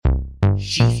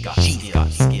She's got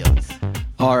skills.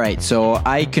 All right, so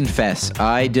I confess,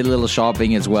 I did a little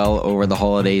shopping as well over the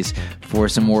holidays for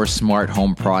some more smart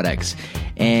home products.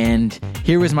 And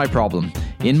here was my problem.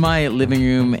 In my living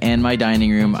room and my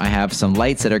dining room, I have some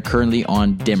lights that are currently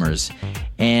on dimmers.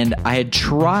 And I had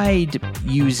tried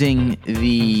using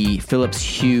the Philips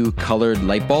Hue colored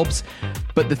light bulbs,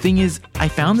 but the thing is, I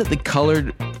found that the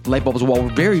colored light bulbs, while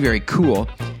very, very cool,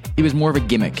 it was more of a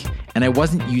gimmick, and I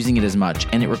wasn't using it as much,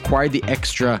 and it required the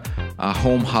extra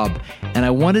home hub, and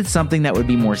I wanted something that would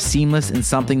be more seamless and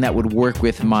something that would work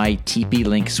with my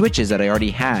TP-Link switches that I already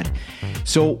had.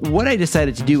 So what I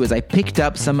decided to do is I picked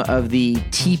up some of the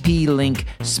TP-Link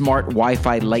smart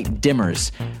Wi-Fi light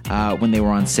dimmers when they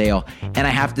were on sale, and I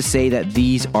have to say that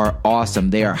these are awesome.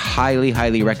 They are highly,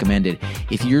 highly recommended.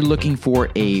 If you're looking for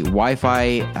a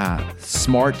Wi-Fi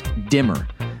smart dimmer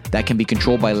that can be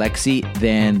controlled by Lexi,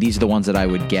 then these are the ones that I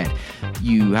would get.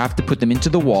 You have to put them into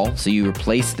the wall, so you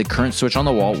replace the current switch on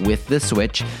the wall with the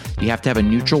switch. You have to have a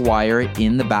neutral wire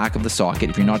in the back of the socket.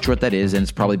 If you're not sure what that is, then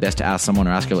it's probably best to ask someone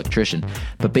or ask your electrician.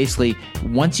 But basically,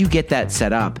 once you get that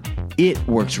set up, it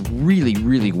works really,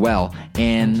 really well,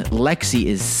 and Lexi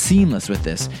is seamless with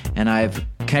this. And I've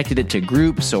connected it to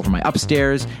groups, so for my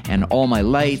upstairs and all my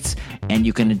lights, and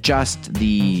you can adjust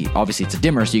obviously it's a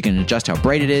dimmer, so you can adjust how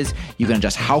bright it is, you can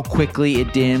adjust how quickly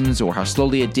it dims or how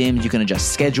slowly it dims, you can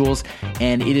adjust schedules,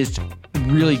 and it is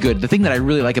really good. The thing that I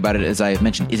really like about it, as I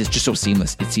mentioned, is it's just so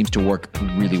seamless. It seems to work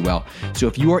really well. So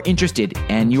if you are interested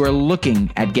and you are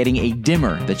looking at getting a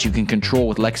dimmer that you can control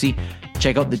with Lexi,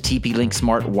 check out the TP-Link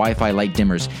Smart Wi-Fi Light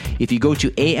Dimmers. If you go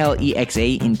to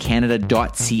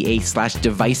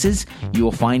alexaincanada.ca/devices, you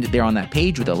will find it there on that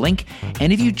page with a link.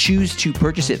 And if you choose to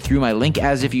purchase it through my link,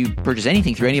 as if you purchase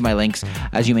anything through any of my links,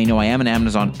 as you may know, I am an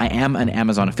Amazon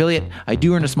affiliate. I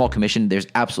do earn a small commission. There's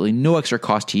absolutely no extra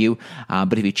cost to you.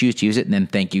 But if you choose to use it, then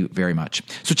thank you very much.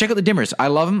 So check out the dimmers. I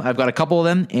love them. I've got a couple of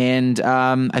them, and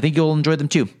I think you'll enjoy them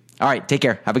too. All right, take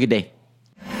care. Have a good day.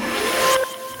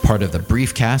 Part of the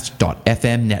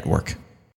Briefcast.fm network.